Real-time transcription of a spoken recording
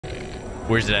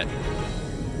Where's it at?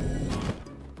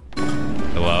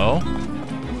 Hello?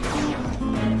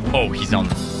 Oh, he's on.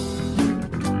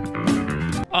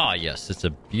 Ah, yes, it's a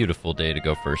beautiful day to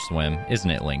go for a swim, isn't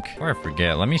it, Link? Before I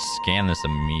forget, let me scan this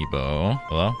amiibo.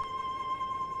 Hello?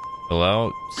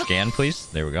 Hello? Scan, please.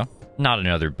 There we go. Not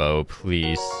another bow,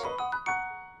 please.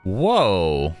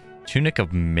 Whoa! Tunic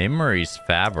of Memories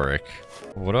fabric.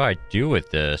 What do I do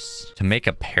with this? To make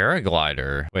a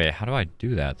paraglider. Wait, how do I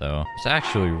do that, though? It's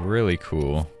actually really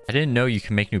cool. I didn't know you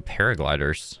can make new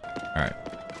paragliders. All right.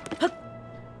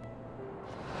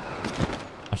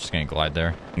 I'm just gonna glide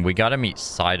there. We gotta meet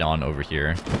Sidon over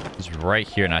here. He's right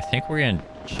here, and I think we're gonna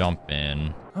jump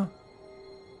in. Huh.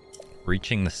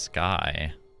 Reaching the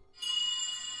sky.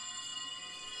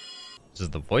 This is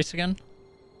the voice again?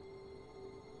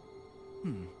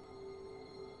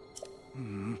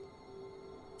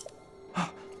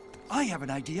 I have an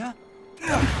idea.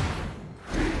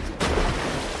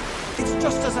 It's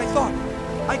just as I thought.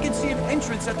 I can see an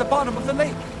entrance at the bottom of the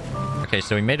lake. Okay,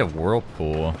 so we made a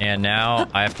whirlpool, and now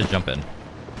I have to jump in.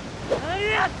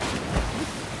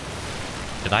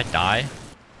 Did I die?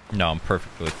 No, I'm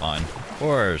perfectly fine. Of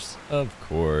course. Of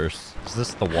course. Is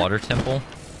this the water temple?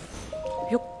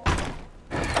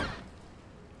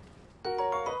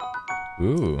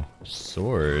 Ooh,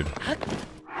 sword.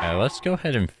 Okay, let's go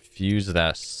ahead and fuse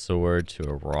that sword to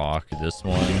a rock. This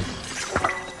one.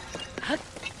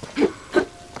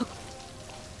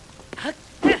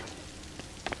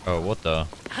 Oh, what the?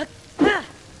 How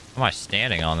am I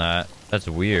standing on that? That's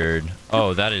weird.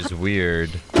 Oh, that is weird.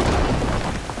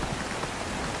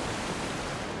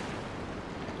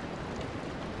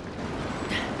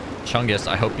 Chungus,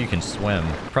 I hope you can swim.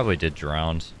 Probably did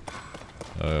drown.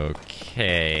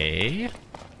 Okay.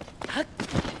 What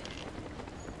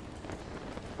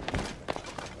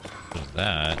is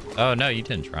that? Oh, no, you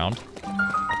didn't drown.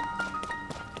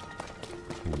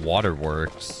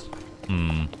 Waterworks.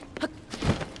 Hmm.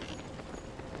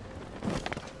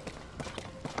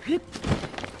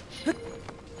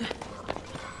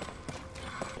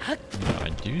 I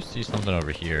do see something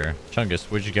over here. Chungus,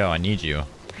 where'd you go? I need you.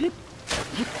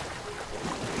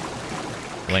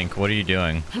 Link, what are you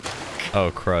doing? Oh,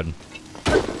 crud.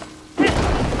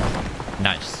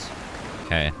 Nice.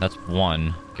 Okay, that's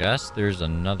one. Guess there's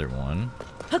another one.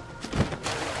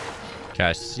 Okay,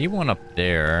 I see one up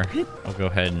there. I'll go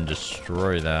ahead and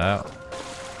destroy that.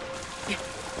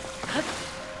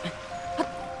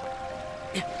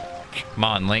 Come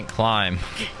on, Link, climb.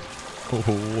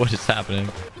 What is happening?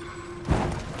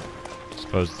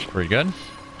 Suppose it's pretty good.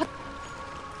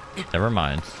 Never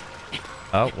mind.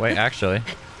 Oh, wait, actually.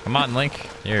 Come on, Link.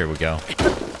 Here we go.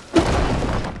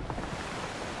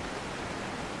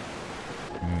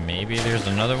 Maybe there's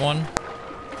another one.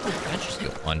 Can I just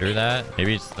go under that?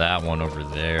 Maybe it's that one over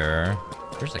there.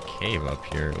 There's a cave up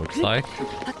here, it looks like.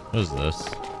 What is this?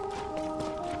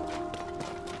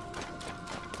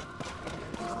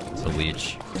 It's a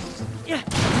leech.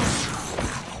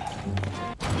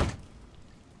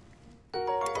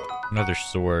 Another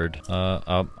sword.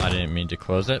 Oh, I didn't mean to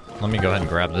close it. Let me go ahead and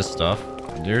grab this stuff.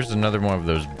 There's another one of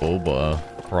those boba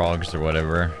frogs or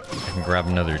whatever. I can grab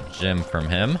another gem from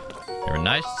him. They were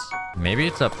nice. Maybe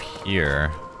it's up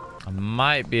here. I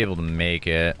might be able to make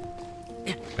it.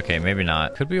 Okay, maybe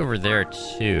not. Could be over there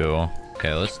too.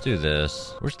 Okay, let's do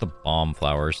this. Where's the bomb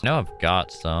flowers? No, I've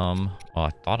got some. Oh, I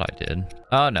thought I did.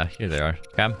 Oh, no, here they are.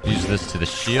 Okay, use this to the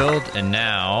shield, and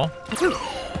now...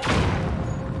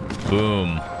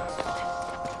 Boom.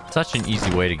 Such an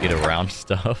easy way to get around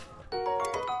stuff.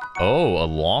 Oh, a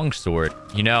long sword.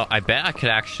 You know, I bet I could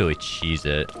actually cheese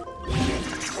it.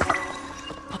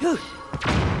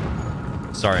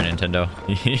 Sorry, Nintendo.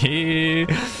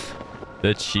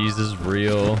 The cheese is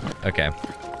real. Okay.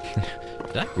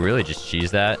 Did I really just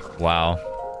cheese that? Wow.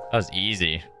 That was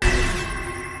easy.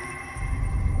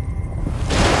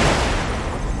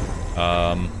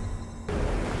 Now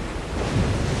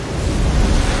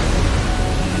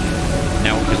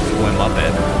we can swim up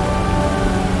it.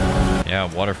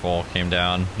 Yeah, waterfall came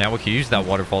down. Now we can use that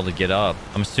waterfall to get up.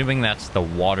 I'm assuming that's the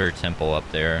water temple up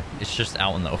there. It's just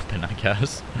out in the open, I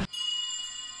guess.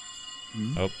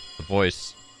 Oh, the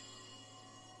voice.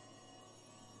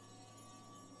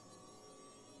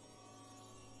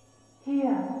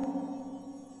 Here.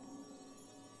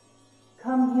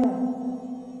 Come here.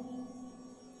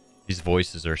 These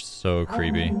voices are so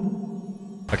creepy.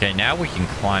 Okay, now we can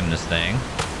climb this thing.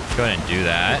 Go ahead and do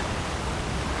that.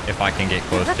 If I can get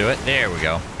close to it. There we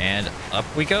go. And up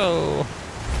we go.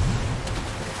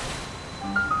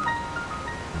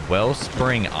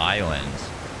 Wellspring Island.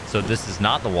 So this is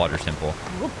not the water temple.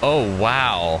 Oh,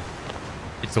 wow.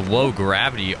 It's a low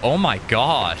gravity. Oh my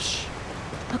gosh.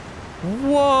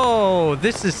 Whoa,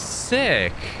 this is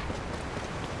sick.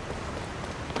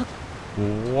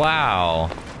 Wow.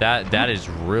 That is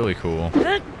really cool.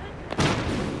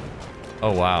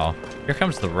 Oh, wow. Here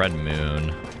comes the red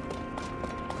moon.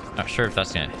 Not sure if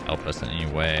that's going to help us in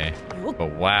any way.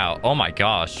 But wow. Oh my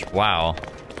gosh. Wow.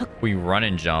 We run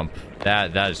and jump.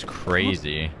 That is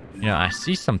crazy. You know, I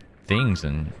see some things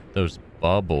in those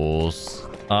bubbles.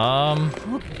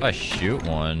 If I shoot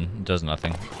one, it does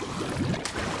nothing.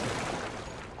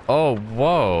 Oh,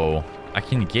 whoa. I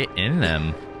can get in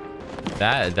them.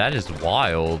 That is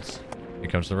wild. Here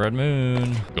comes the red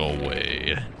moon. Go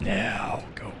away. Now,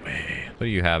 go away. What do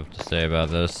you have to say about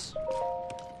this?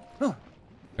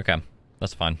 Okay,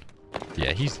 that's fine.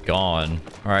 Yeah, he's gone.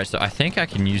 All right, so I think I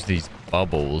can use these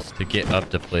bubbles to get up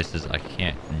to places I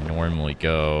can't normally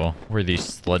go. Where these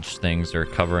sludge things are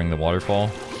covering the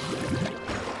waterfall.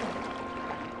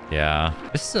 Yeah,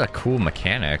 this is a cool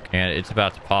mechanic, and it's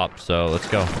about to pop, so let's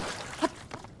go.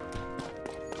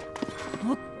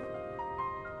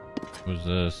 Who's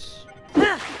this?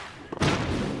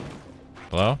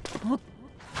 Hello?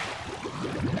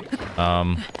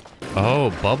 Oh,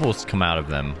 bubbles come out of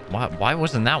them. Why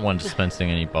wasn't that one dispensing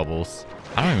any bubbles?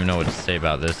 I don't even know what to say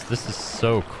about this. This is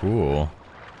so cool.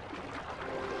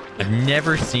 I've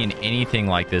never seen anything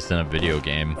like this in a video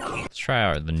game. Let's try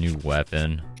out the new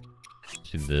weapon.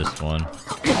 Do this one.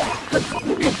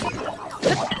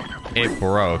 It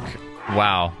broke.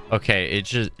 Wow. Okay,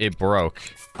 it broke.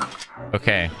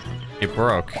 Okay. It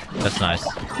broke. That's nice.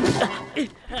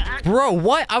 Bro,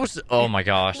 what? Oh my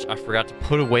gosh. I forgot to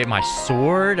put away my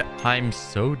sword. I'm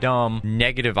so dumb.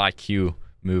 Negative IQ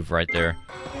move right there.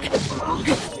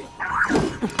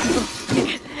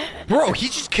 Bro, he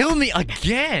just killed me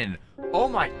again. Oh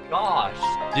my gosh.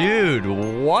 Dude,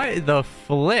 what the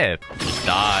flip? Just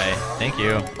die. Thank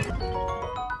you.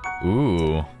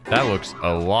 Ooh, that looks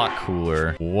a lot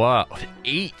cooler. What?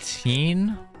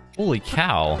 18? Holy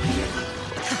cow.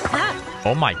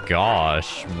 Oh my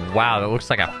gosh. Wow, that looks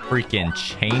like a freaking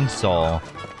chainsaw.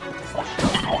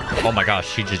 Oh my gosh,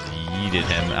 she just yeeted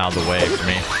him out of the way for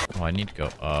me. Oh, I need to go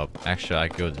up. Actually, I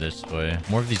go this way.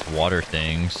 More of these water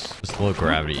things. This low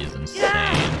gravity is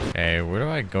insane. Okay, where do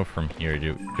I go from here?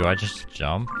 Do I just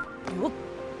jump?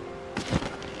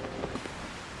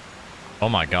 Oh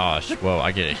my gosh. Whoa,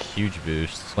 I get a huge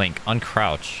boost. Link,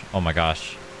 uncrouch. Oh my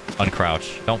gosh.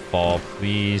 Uncrouch. Don't fall,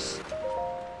 please.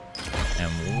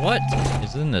 And what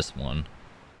is in this one?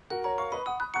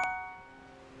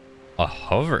 A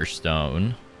hover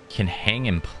stone can hang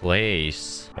in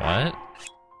place. What?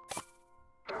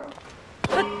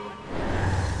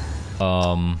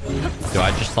 Do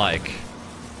I just like...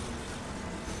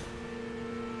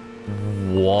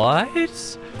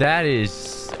 What? That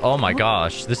is... Oh my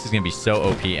gosh. This is gonna be so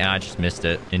OP and I just missed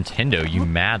it. Nintendo, you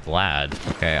mad lad.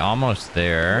 Okay, almost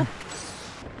there.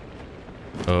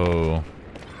 Oh.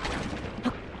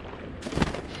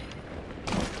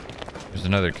 There's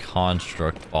another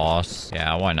construct boss.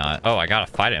 Yeah, why not? Oh, I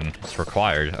gotta fight him. It's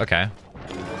required. Okay.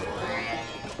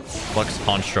 Flux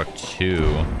construct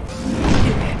 2.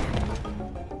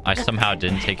 I somehow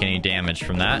didn't take any damage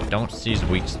from that. Don't seize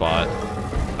weak spot.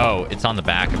 Oh, it's on the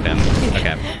back of him.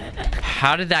 Okay.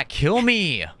 How did that kill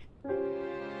me?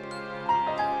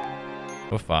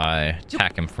 What if I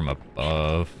attack him from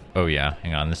above? Oh yeah,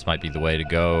 hang on. This might be the way to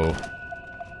go.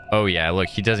 Oh yeah, look,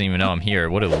 he doesn't even know I'm here.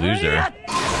 What a loser.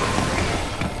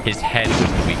 His head was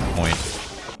the weak point.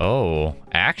 Oh,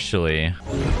 actually.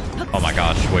 Oh my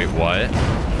gosh, wait, what?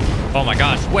 Oh my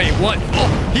gosh, wait, what?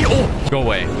 Oh, go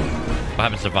away. What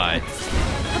happens if I...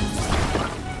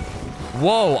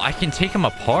 Whoa, I can take him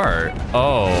apart.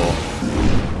 Oh.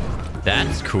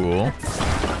 That's cool.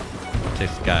 Take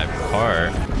this guy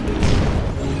apart.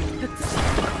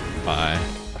 Bye.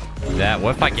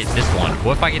 What if I get this one?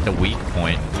 What if I get the weak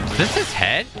point? Is this his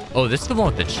head? Oh, this is the one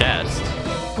with the chest.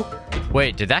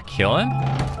 Wait, did that kill him?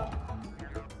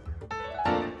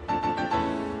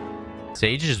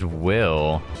 Sage's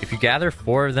Will. If you gather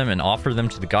 4 of them and offer them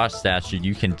to the god statue,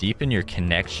 you can deepen your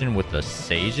connection with the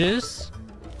sages?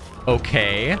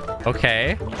 Okay.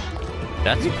 Okay.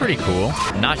 That's pretty cool.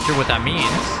 Not sure what that means.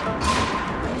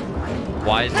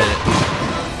 Why is it...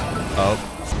 Oh.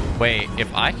 Wait,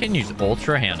 if I can use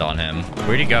Ultra Hand on him...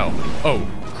 Where'd he go? Oh,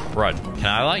 crud. Can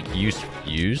I, like, use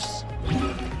Fuse?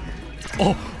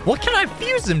 Oh, what can I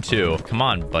fuse him to? Come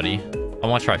on, buddy. I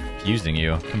want to try fusing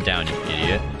you. Come down, you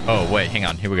idiot. Oh, wait, hang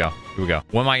on. Here we go. Here we go.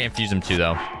 What am I going to fuse him to,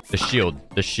 though? The shield.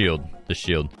 The shield. The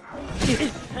shield.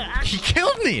 He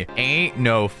killed me. Ain't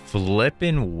no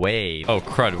flipping way. Oh,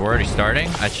 crud. We're already starting?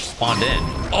 I just spawned in.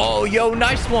 Oh, yo,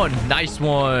 nice one. Nice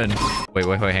one. Wait,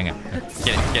 hang on.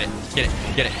 Get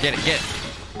it.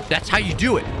 That's how you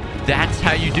do it. That's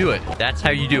how you do it. That's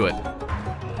how you do it.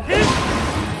 Okay,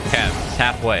 it's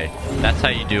halfway. That's how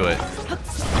you do it.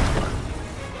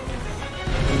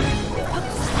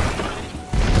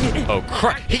 Oh,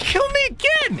 crap. He killed me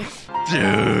again.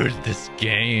 Dude, this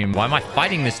game. Why am I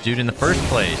fighting this dude in the first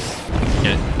place?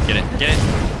 Get it. Get it. Get it.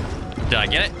 Did I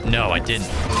get it? No, I didn't.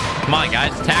 Come on,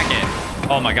 guys. Attack it.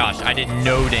 Oh, my gosh. I did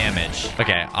no damage.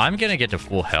 Okay, I'm going to get to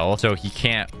full health so he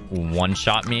can't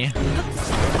one-shot me.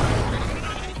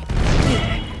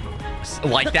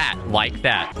 Like that. Like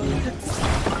that.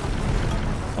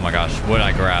 Oh, my gosh. What did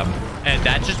I grab? And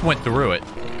that just went through it.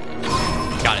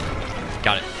 Got it.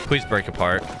 Got it. Please break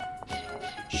apart.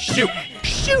 Shoot!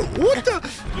 Shoot! What the?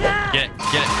 Get it!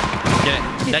 Get it! Get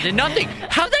it! That did nothing!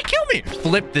 How'd that kill me?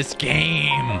 Flip this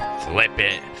game! Flip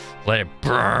it! Let it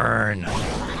burn!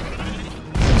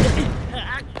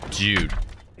 Dude,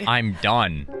 I'm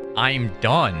done. I'm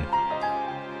done.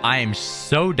 I am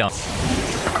so done.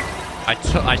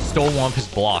 I stole one of his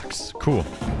blocks. Cool.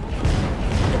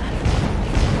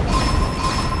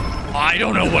 I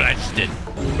don't know what I just did.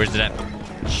 Where's it at?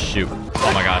 Shoot.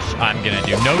 Oh my gosh. I'm gonna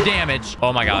do no damage.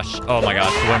 Oh my gosh. Oh my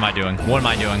gosh. What am I doing? What am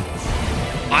I doing?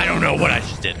 I don't know what I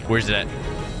just did. Where's it at?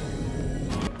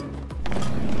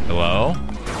 Hello?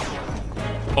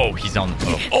 Oh, he's on.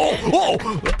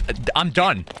 Oh! I'm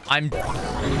done. I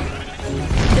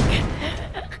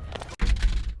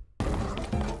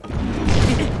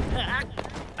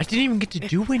didn't even get to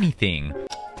do anything.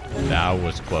 That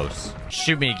was close.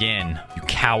 Shoot me again, you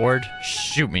coward.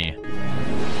 Shoot me.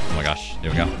 Oh my gosh.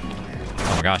 There we go.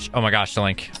 Oh my gosh. Oh my gosh, the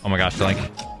link. Oh my gosh, the link.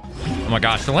 Oh my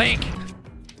gosh, the link.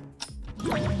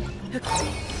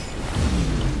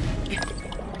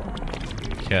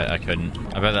 Okay, I couldn't.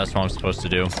 I bet that's what I'm supposed to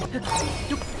do.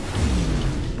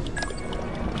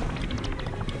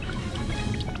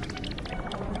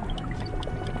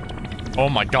 Oh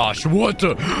my gosh, what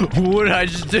the? What did I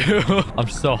just do? I'm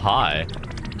so high.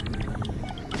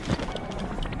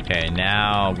 Okay,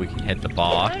 now we can hit the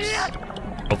box.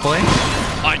 Hopefully.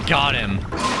 I got him.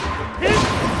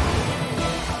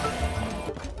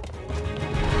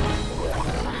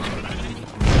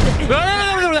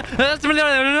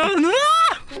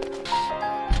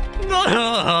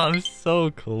 I'm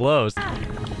so close.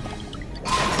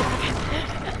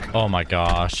 Oh my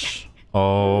gosh.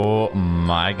 Oh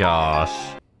my gosh.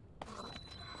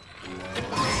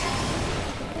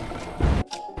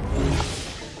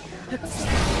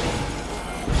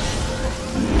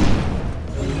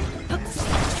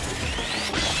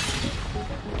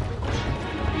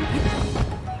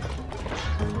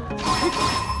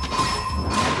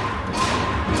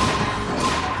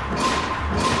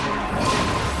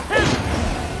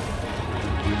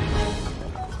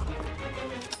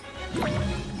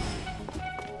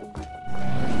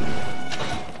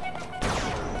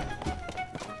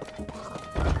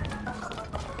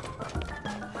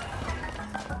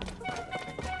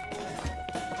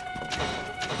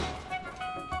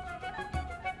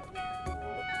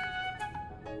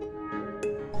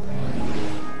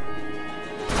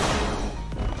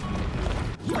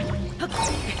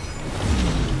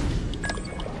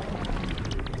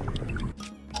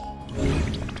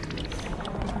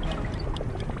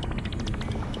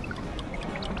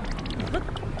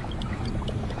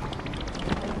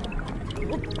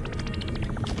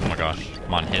 Oh my gosh.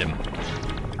 Come on, hit him.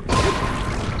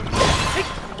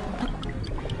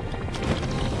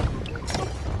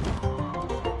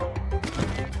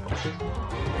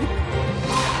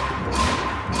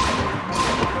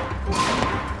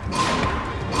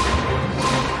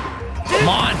 Come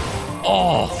on.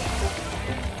 Oh.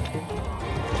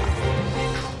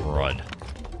 Crud.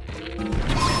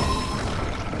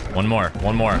 One more.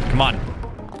 One more. Come on.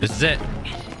 This is it.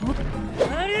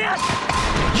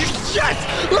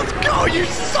 Yes! Let's go, you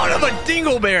son of a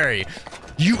dingleberry!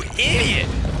 You idiot!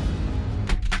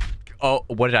 Oh,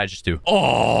 what did I just do?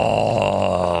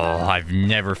 Oh, I've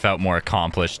never felt more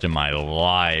accomplished in my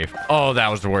life. Oh, that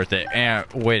was worth it. And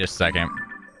wait a second.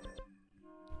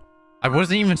 I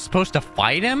wasn't even supposed to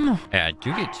fight him? Yeah, I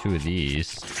do get 2 of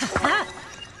these.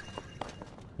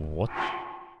 What?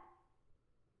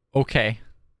 Okay.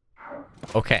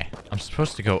 Okay, I'm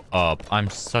supposed to go up. I'm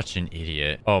such an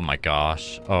idiot. Oh my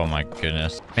gosh. Oh my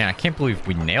goodness. Man, I can't believe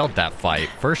we nailed that fight.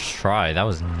 First try. That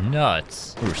was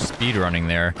nuts. We were speedrunning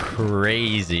there.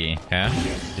 Crazy. Okay.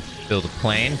 Build a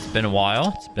plane. It's been a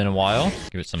while. It's been a while.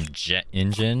 Give it some jet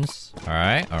engines. All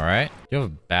right. All right. You have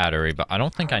a battery, but I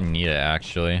don't think I need it,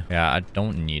 actually. Yeah, I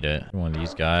don't need it. One of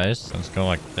these guys. Let's go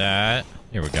like that.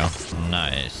 Here we go.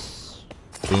 Nice.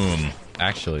 Boom.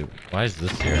 Actually, why is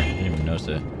this here? I didn't even notice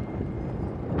it.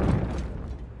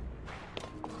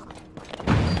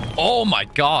 Oh my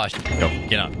gosh. Go,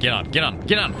 get on, get on, get on,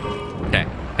 get on. Okay,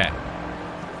 okay.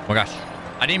 Oh my gosh.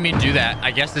 I didn't mean to do that. I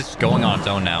guess it's going on its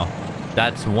own now.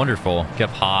 That's wonderful. Get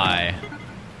up high.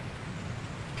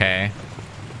 Okay.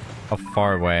 How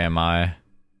far away am I?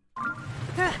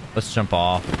 Let's jump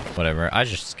off. Whatever. I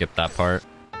just skipped that part.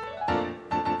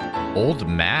 Old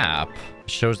map.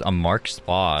 Shows a marked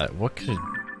spot. What could it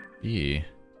be?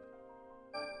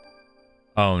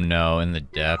 Oh no, in the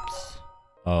depths.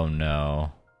 Oh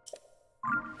no.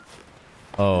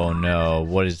 Oh no,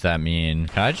 what does that mean?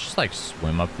 Can I just like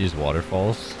swim up these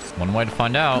waterfalls? One way to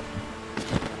find out.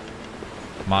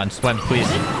 Come on, swim please.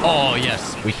 Oh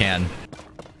yes, we can.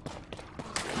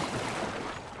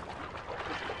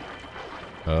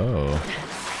 Oh.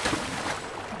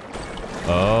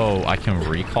 Oh, I can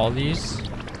recall these?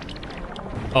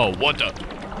 Oh, what the?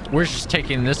 We're just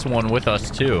taking this one with us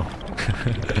too.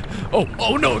 Oh,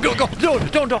 oh no, go, go, no,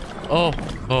 don't. Oh,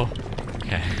 oh,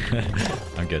 okay.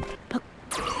 I'm good.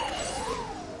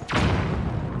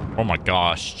 Oh my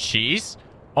gosh, cheese?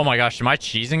 Oh my gosh, am I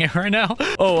cheesing it right now?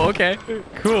 Oh, okay,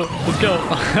 cool, let's go.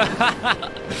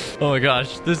 Oh my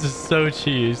gosh, this is so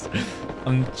cheese.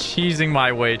 I'm cheesing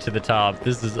my way to the top.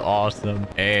 This is awesome.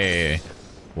 Hey,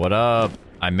 what up?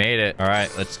 I made it. All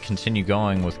right, let's continue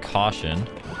going with caution.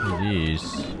 What are these?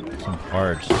 Some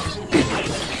parts.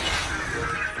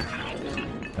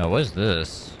 Now, what is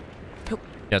this? Yeah,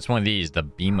 it's one of these, the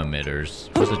beam emitters.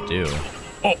 What does it do?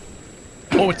 Oh!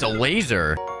 Oh, it's a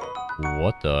laser!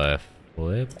 What the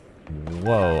flip?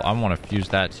 Whoa, I want to fuse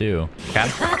that too. Okay.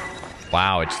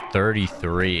 Wow, it's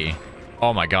 33.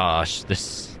 Oh my gosh,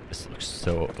 this looks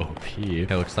so OP.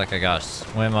 It looks like I gotta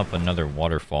swim up another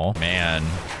waterfall. Man,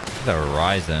 look at the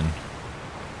horizon.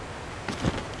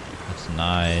 That's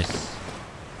nice.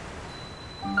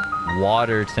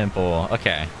 Water temple.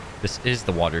 Okay, this is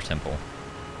the water temple.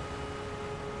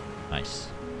 Nice.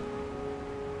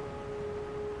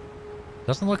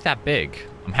 Doesn't look that big.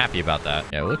 I'm happy about that.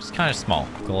 Yeah, it looks kind of small.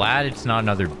 Glad it's not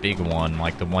another big one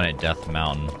like the one at Death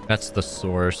Mountain. That's the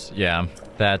source. Yeah,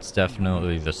 that's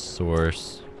definitely the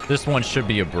source. This one should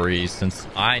be a breeze since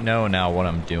I know now what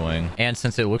I'm doing. And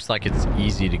since it looks like it's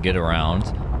easy to get around,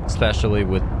 especially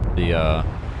with the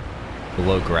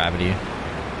low gravity.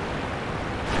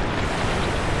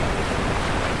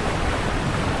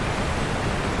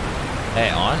 Hey,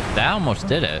 that almost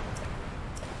did it.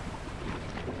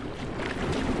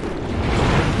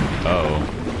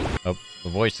 Oh. Oh, the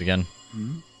voice again.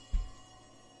 Hmm?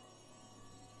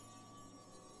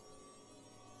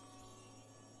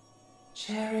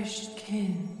 Cherished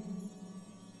kin.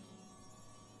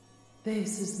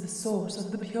 This is the source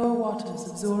of the pure waters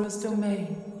of Zora's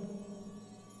domain.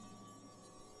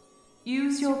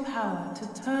 Use your power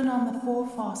to turn on the 4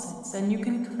 faucets and you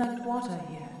can collect water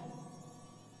here.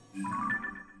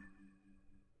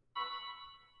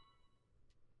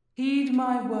 Heed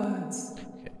my words.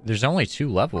 There's only 2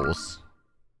 levels.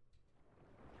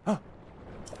 Huh.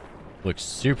 Looks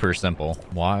super simple.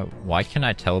 Why can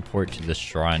I teleport to the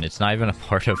shrine? It's not even a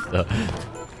part of the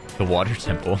water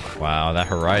temple. Wow, that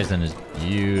horizon is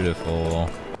beautiful.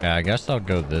 Yeah, I guess I'll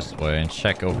go this way and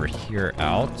check over here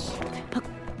out.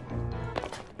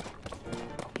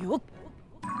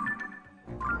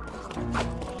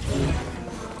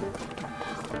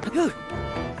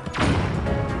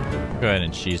 Go ahead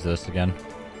and cheese this again.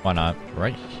 Why not?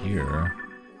 Right here.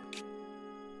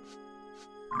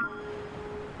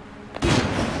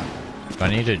 Do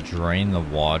I need to drain the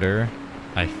water?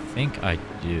 I think I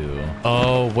do.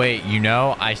 Oh, wait. You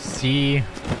know, I see...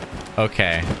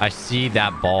 Okay, I see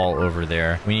that ball over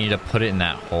there. We need to put it in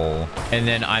that hole. And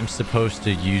then I'm supposed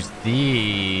to use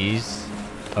these.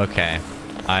 Okay,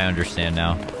 I understand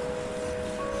now.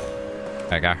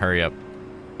 I gotta hurry up.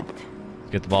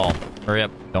 Let's get the ball. Hurry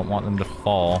up. Don't want them to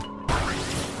fall.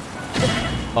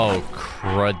 Oh,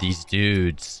 crud, these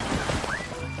dudes.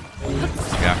 I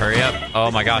gotta hurry up.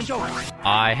 Oh my gosh.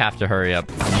 I have to hurry up.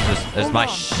 This is my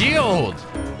shield.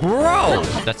 Bro!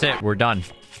 That's it. We're done.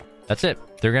 That's it.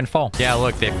 They're gonna fall. Yeah,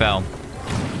 look, they fell.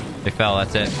 They fell.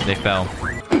 That's it. They fell.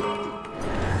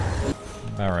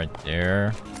 About right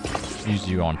there. Use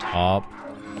you on top.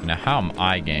 Now, how am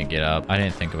I gonna get up? I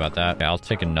didn't think about that. Okay, I'll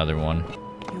take another one.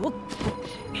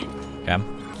 Okay.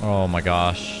 Oh my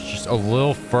gosh. Just a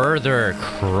little further.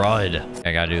 Crud. Okay,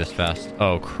 I gotta do this fast.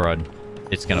 Oh, crud.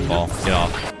 It's gonna fall. Get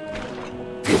off.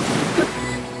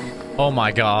 Oh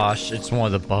my gosh. It's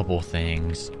one of the bubble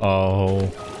things.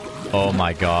 Oh. Oh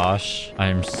my gosh. I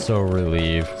am so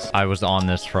relieved. I was on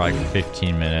this for like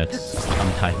 15 minutes. I'm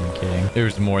not even kidding. It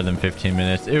was more than 15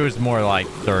 minutes. It was more like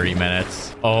 30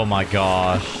 minutes. Oh my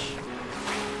gosh.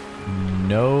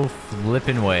 No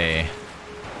flipping way.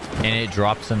 And And it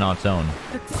drops in on its own.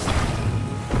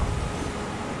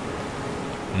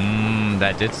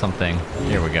 That did something.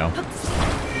 Here we go.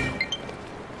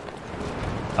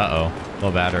 Uh-oh.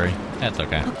 Low battery. That's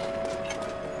okay.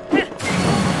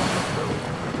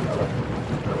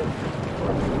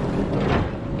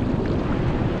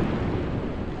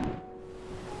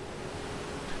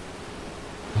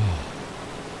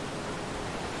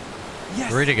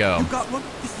 Yes, Ready to go. You got one?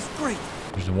 This is great.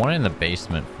 There's one in the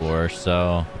basement floor,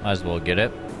 so might as well get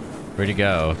it. Ready to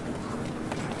go.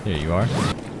 Here you are.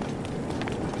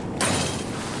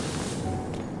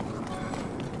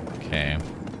 Okay.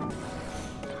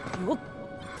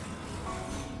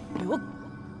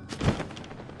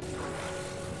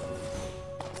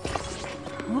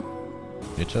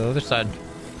 Get to the other side.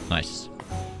 Nice.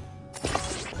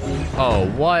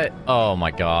 Oh, what? Oh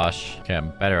my gosh. Okay,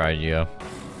 better idea.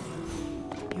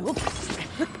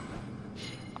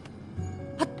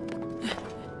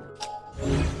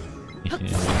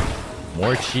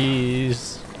 More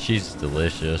cheese. Cheese is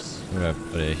delicious. We're gonna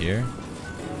put it here.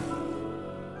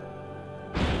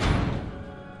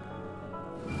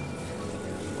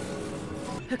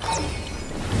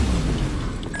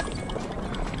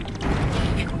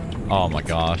 Oh my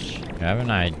gosh. I have an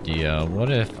idea.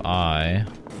 What if I...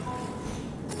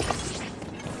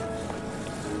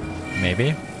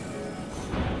 Maybe?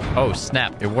 Oh,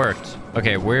 snap. It worked.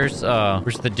 Okay, where's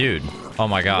the dude? Oh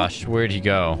my gosh. Where'd he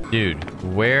go? Dude,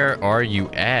 where are you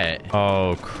at?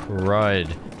 Oh,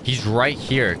 crud. He's right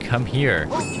here. Come here.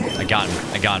 I got him.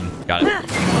 I got him. Got it.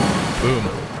 Boom.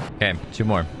 Okay, 2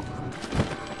 more.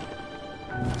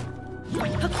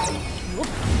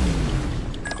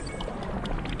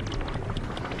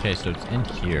 Okay, so it's in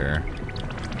here.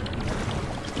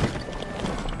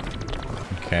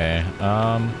 Okay,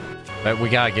 but we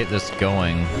gotta get this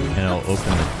going, and it'll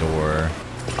open the door.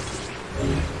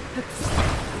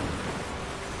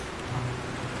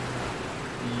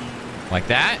 Like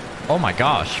that? Oh my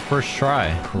gosh, first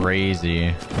try.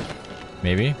 Crazy.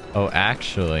 Maybe? Oh,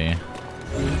 actually.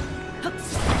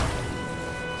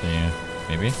 See,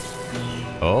 maybe?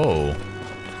 Oh.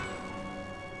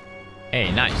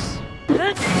 Hey, nice.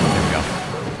 There we go.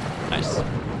 Nice.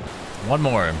 One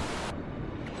more.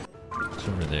 It's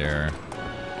over there.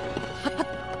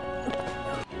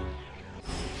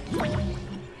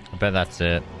 I bet that's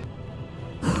it.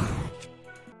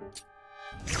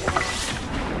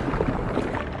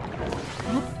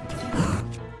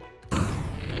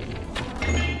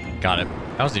 Got it.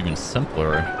 That was even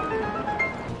simpler.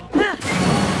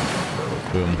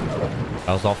 Boom.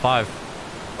 That was all 5.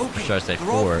 Okay, Or should I say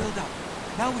they're all 4? filled up.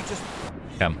 Now we just...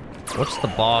 Okay. What's the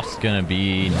boss gonna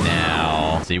be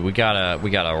now? Let's see, we got a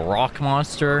rock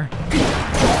monster.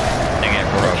 Dang it,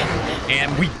 bro.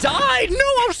 And we died!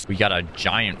 No! We got a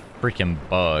giant freaking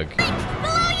bug.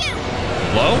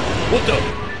 Hello? What the?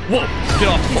 Whoa! Get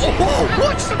off!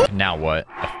 Whoa! What? Now what?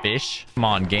 A fish? Come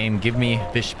on, game. Give me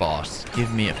fish, boss.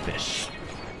 Give me a fish.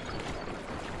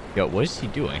 Yo, what is he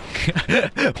doing?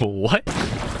 What?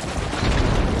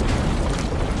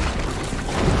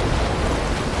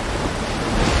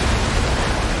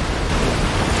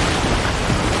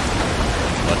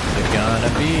 What's it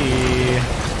gonna be?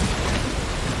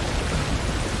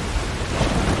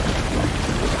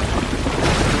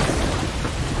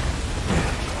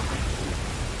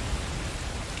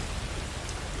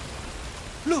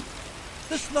 Look!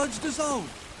 The sludge dissolved.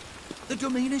 The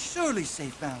domain is surely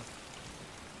safe now.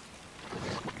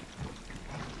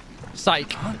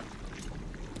 Psych. Huh?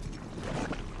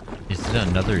 Is it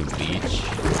another leech?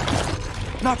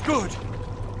 Not good.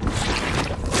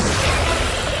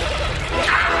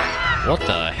 What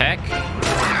the heck?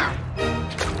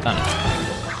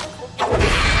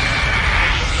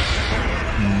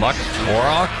 Muck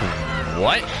Torok?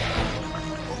 What?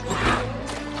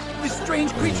 This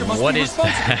strange creature must What be is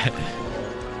responsible. that?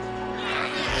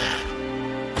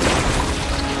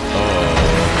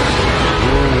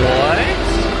 What?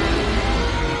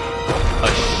 A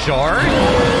shark?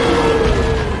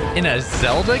 In a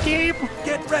Zelda game?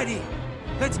 Get ready.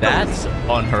 Let's go. That's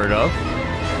unheard of.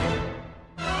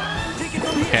 Take it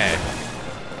from here. Okay.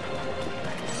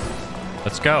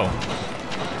 Let's go.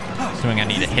 Assuming I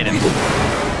need to hit him.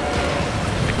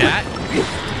 Like that?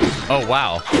 Oh,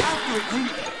 wow.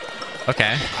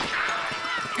 Okay.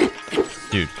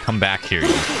 Dude, come back here.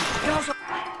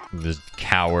 This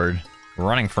coward.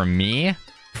 Running from me?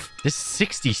 This is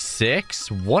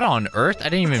 66? What on earth? I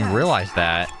didn't even realize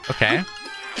that. Okay.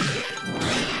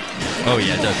 Oh,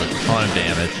 yeah, it does a ton of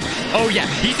damage. Oh, yeah,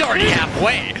 he's already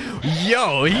halfway.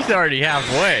 Yo, he's already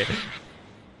halfway.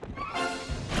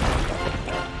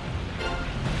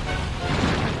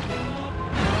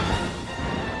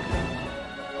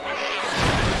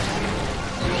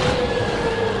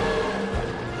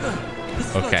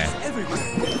 Sludge Okay. is everywhere.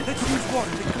 Let's use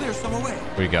water to clear some away.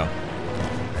 Where'd he go?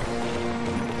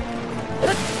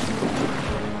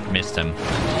 Missed him.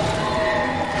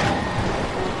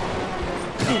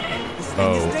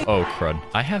 Oh, crud.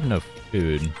 I have no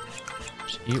food.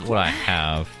 Just eat what I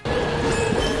have.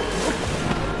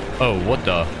 Oh, what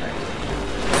the?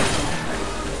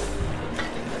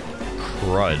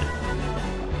 Crud.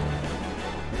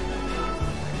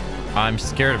 I'm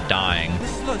scared of dying. The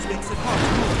sludge makes it hard to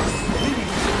move. Maybe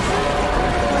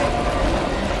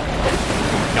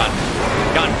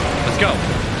Gun. Let's go.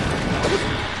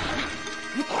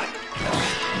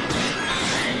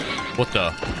 What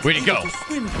the? Where'd he go?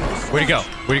 Where'd he go?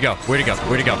 Where'd he go? Where'd he go?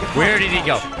 Where'd he go? Where did he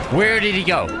go? Where did he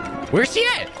go? Where's he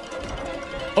at?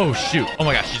 Oh, shoot. Oh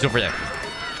my gosh, he's over there.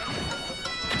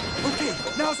 Okay,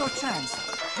 now's our chance.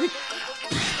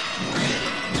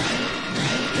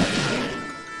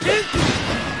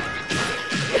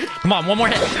 Come on, one more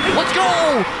hit. Let's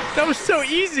go! That was so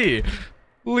easy.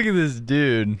 Look at this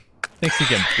dude. Thinks he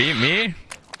can beat me?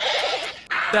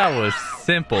 That was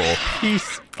simple.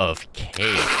 Piece of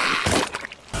cake.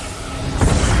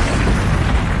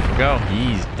 Go.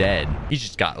 He's dead. He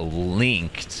just got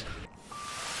linked.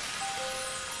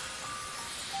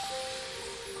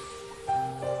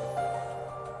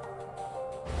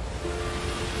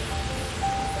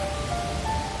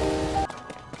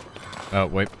 Oh,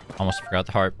 wait. Almost forgot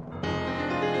the heart.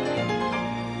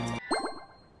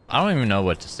 I don't even know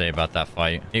what to say about that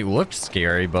fight. It looked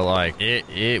scary, but like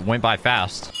it went by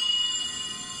fast.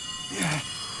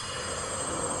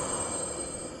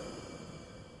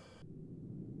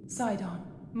 Sidon,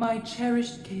 my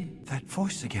cherished kin. That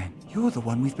voice again. You're the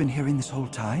one we've been hearing this whole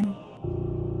time?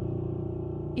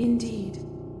 Indeed.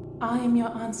 I am your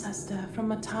ancestor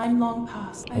from a time long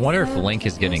past. I wonder if Link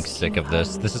is getting sick of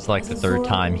this. This is like the third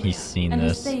time he's seen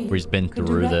this, where he's been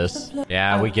through this.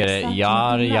 Yeah, we get it.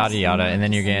 Yada, yada, yada. And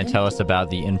then you're going to tell us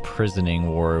about the imprisoning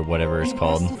war or whatever it's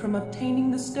called.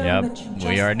 Yep,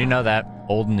 we already know that.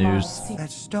 Old news.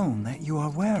 That stone that you are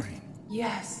wearing.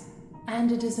 Yes,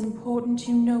 and it is important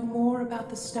you know more about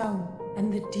the stone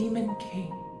and the Demon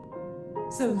King.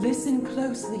 So listen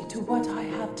closely to what I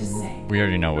have to say. We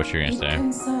already know what you're gonna say. It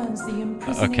concerns the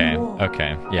imprisoning war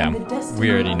Okay, yeah. and the destiny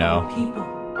We already of know. our people.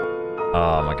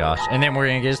 Oh my gosh. And then we're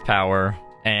gonna get his power,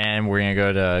 and we're gonna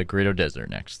go to Greedo Desert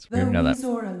next. We Though already know that.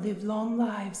 Zora lived long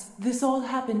lives, this all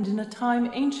happened in a time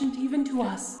ancient even to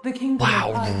us. The kingdom of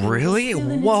Wow, Hyrule really? is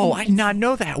still in Whoa, its I did not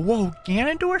know that. Whoa,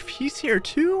 Ganondorf, he's here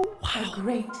too? A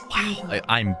great evil.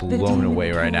 I'm The blown demon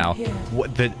away right king now. appeared.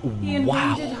 What the? He invaded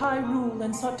Wow. Hyrule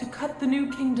and sought to cut the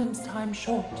new kingdom's time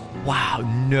short. Wow,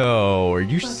 no. Are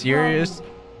you But serious?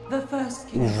 Rauru, the first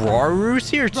king of Raru's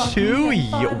here brought too? me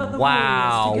and 5 other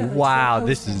Wow, warriors together to wow, oppose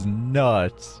this him. is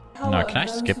nuts. Power No, can I of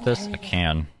skip those this? who I hate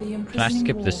can. the Can I imprisoning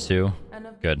skip this war too? and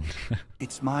of- Good.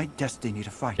 It's my destiny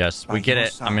to fight. Yes, by we get your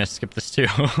it. side. I'm gonna skip this too.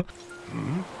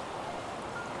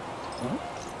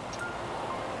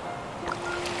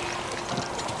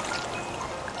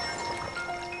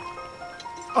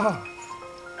 Oh,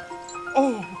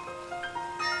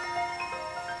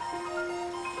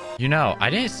 You know, I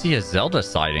didn't see a Zelda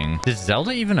sighting. Did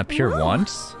Zelda even appear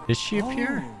once? Did she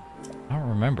appear? I don't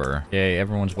remember. Yay,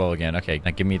 everyone's well again. Okay,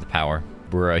 now give me the power.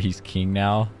 Bruh, he's king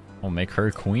now. I'll make her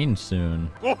queen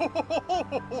soon.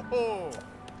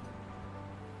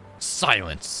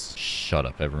 Silence. Shut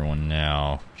up, everyone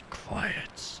now. Be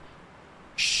quiet.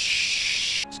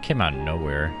 Shh. This came out of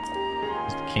nowhere.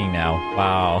 He's the king now.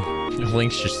 Wow.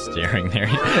 Link's just staring there.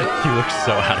 He looks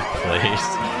so out of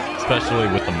place. Especially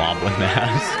with the Moblin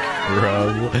mask.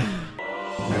 Bro.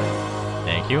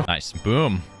 Thank you. Nice.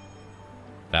 Boom.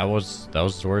 That was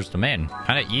Zora's domain.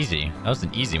 Kind of easy. That was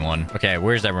an easy one. Okay,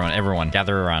 where's everyone? Everyone,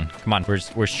 gather around. Come on, where's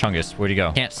Chungus? Where'd he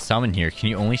go? Can't summon here. Can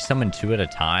you only summon 2 at a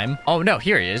time? Oh no,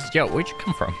 here he is. Yo, where'd you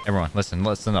come from? Everyone, listen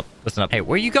up. Listen up. Hey,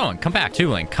 where are you going? Come back,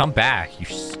 Link. Come back, you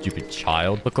stupid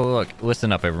child. Look.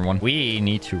 Listen up, everyone. We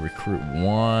need to recruit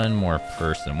one more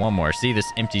person. One more. See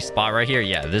this empty spot right here?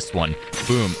 Yeah, this one.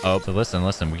 Boom. Oh, but listen.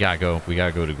 We gotta go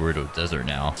to Gerudo Desert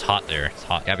now. It's hot there. It's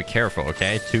hot. Gotta be careful,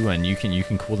 okay? 2 and you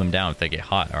can cool them down if they get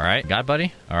hot. All right, got it,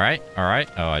 buddy. All right.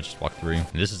 Oh, I just walked through.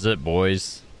 This is it,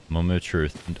 boys. Moment of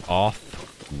truth, and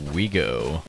off we go.